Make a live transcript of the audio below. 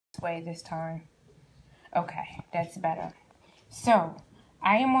way this time. Okay, that's better. So,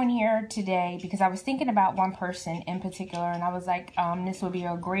 I am on here today because I was thinking about one person in particular, and I was like, this would be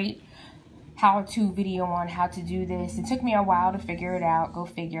a great how-to video on how to do this. It took me a while to figure it out, go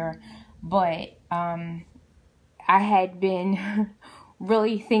figure, but I had been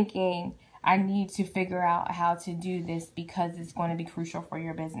really thinking I need to figure out how to do this because it's going to be crucial for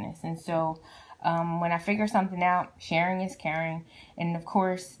your business. And so when I figure something out, sharing is caring. And of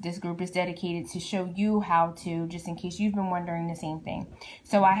course, this group is dedicated to show you how to, just in case you've been wondering the same thing.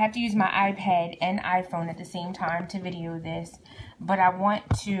 So I have to use my iPad and iPhone at the same time to video this, but I want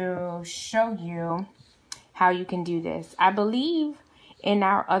to show you how you can do this. I believe in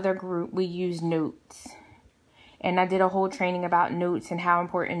our other group, we use notes. And I did a whole training about notes and how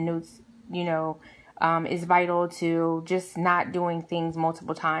important notes, is vital to just not doing things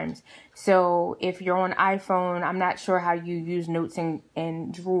multiple times. So if you're on iPhone, I'm not sure how you use notes in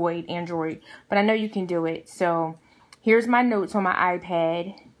Android, but I know you can do it. So here's my notes on my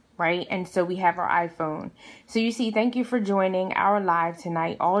iPad, right? And so we have our iPhone. So you see, thank you for joining our live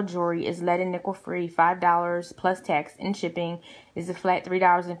tonight. All jewelry is lead and nickel free, $5 plus tax and shipping is a flat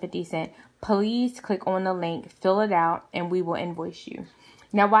 $3.50. Please click on the link, fill it out, and we will invoice you.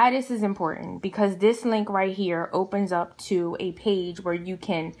 Now, why this is important? Because this link right here opens up to a page where you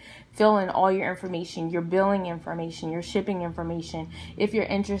can fill in all your information, your billing information, your shipping information, if you're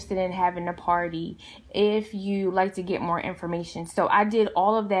interested in having a party, if you like to get more information. So I did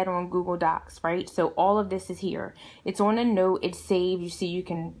all of that on Google Docs, right? So all of this is here. It's on a note, it's saved. You see, you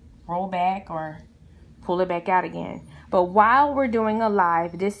can roll back or pull it back out again. But while we're doing a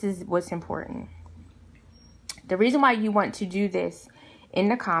live, this is what's important. The reason why you want to do this in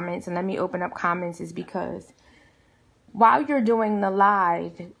the comments, and let me open up comments, is because while you're doing the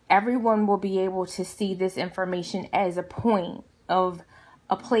live, everyone will be able to see this information as a point of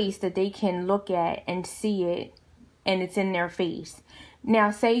a place that they can look at and see it, and it's in their face.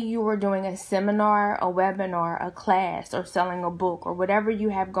 Now, say you were doing a seminar, a webinar, a class, or selling a book, or whatever you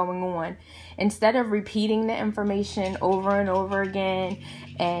have going on. Instead of repeating the information over and over again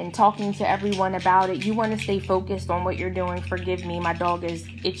and talking to everyone about it, you want to stay focused on what you're doing. Forgive me, my dog is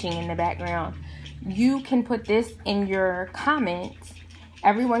itching in the background. You can put this in your comments.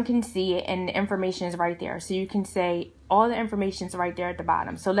 Everyone can see it, and the information is right there. So you can say all the information is right there at the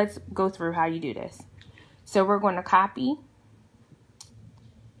bottom. So let's go through how you do this. So we're going to copy.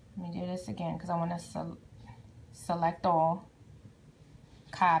 Let me do this again because I want to select all,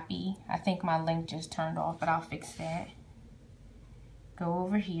 copy. I think my link just turned off, but I'll fix that. Go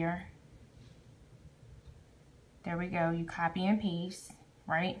over here. There we go. You copy and paste,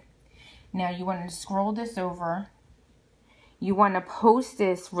 right? Now you want to scroll this over. You want to post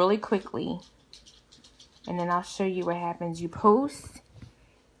this really quickly, and then I'll show you what happens. You post,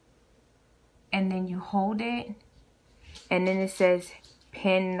 and then you hold it, and then it says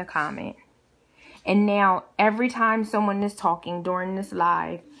pin the comment. And now every time someone is talking during this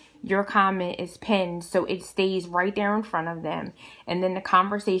live, your comment is pinned, so it stays right there in front of them, and then the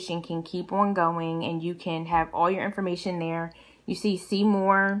conversation can keep on going, and you can have all your information there. You see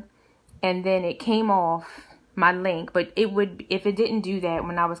more, and then it came off my link, but it would, if it didn't do that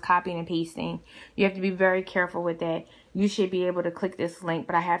when I was copying and pasting, you have to be very careful with that. You should be able to click this link,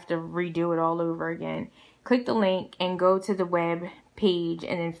 but I have to redo it all over again. Click the link and go to the web page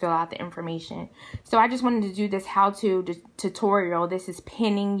and then fill out the information. So I just wanted to do this how-to tutorial. This is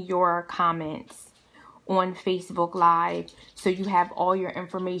pinning your comments on Facebook Live, so you have all your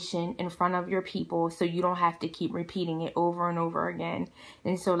information in front of your people, so you don't have to keep repeating it over and over again.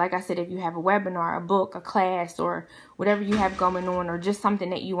 And so, like I said, if you have a webinar, a book, a class, or whatever you have going on, or just something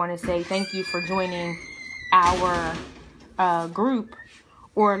that you want to say, thank you for joining our group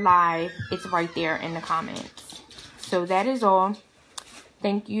or live, it's right there in the comments. So that is all.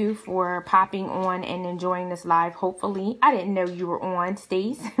 Thank you for popping on and enjoying this live. Hopefully, I didn't know you were on,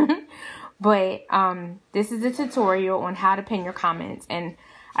 Stace. But this is a tutorial on how to pin your comments, and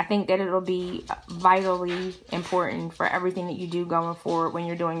I think that it'll be vitally important for everything that you do going forward when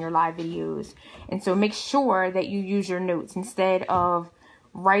you're doing your live videos. And so make sure that you use your notes instead of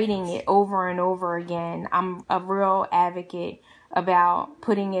writing it over and over again. I'm a real advocate about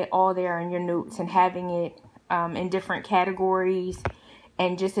putting it all there in your notes and having it in different categories.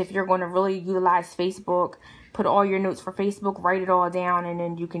 And just if you're going to really utilize Facebook, put all your notes for Facebook, write it all down, and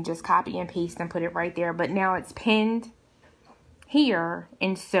then you can just copy and paste and put it right there. But now it's pinned here,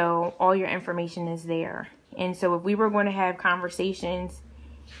 and so all your information is there. And so if we were going to have conversations,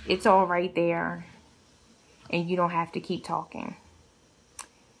 it's all right there, and you don't have to keep talking.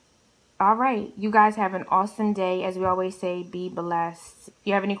 All right. You guys have an awesome day. As we always say, be blessed. If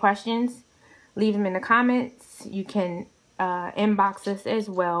you have any questions, leave them in the comments. You can inbox us as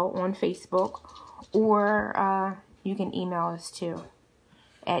well on Facebook, or you can email us too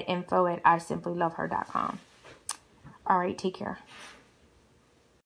at info@ISimplyloveher.com. All right. Take care.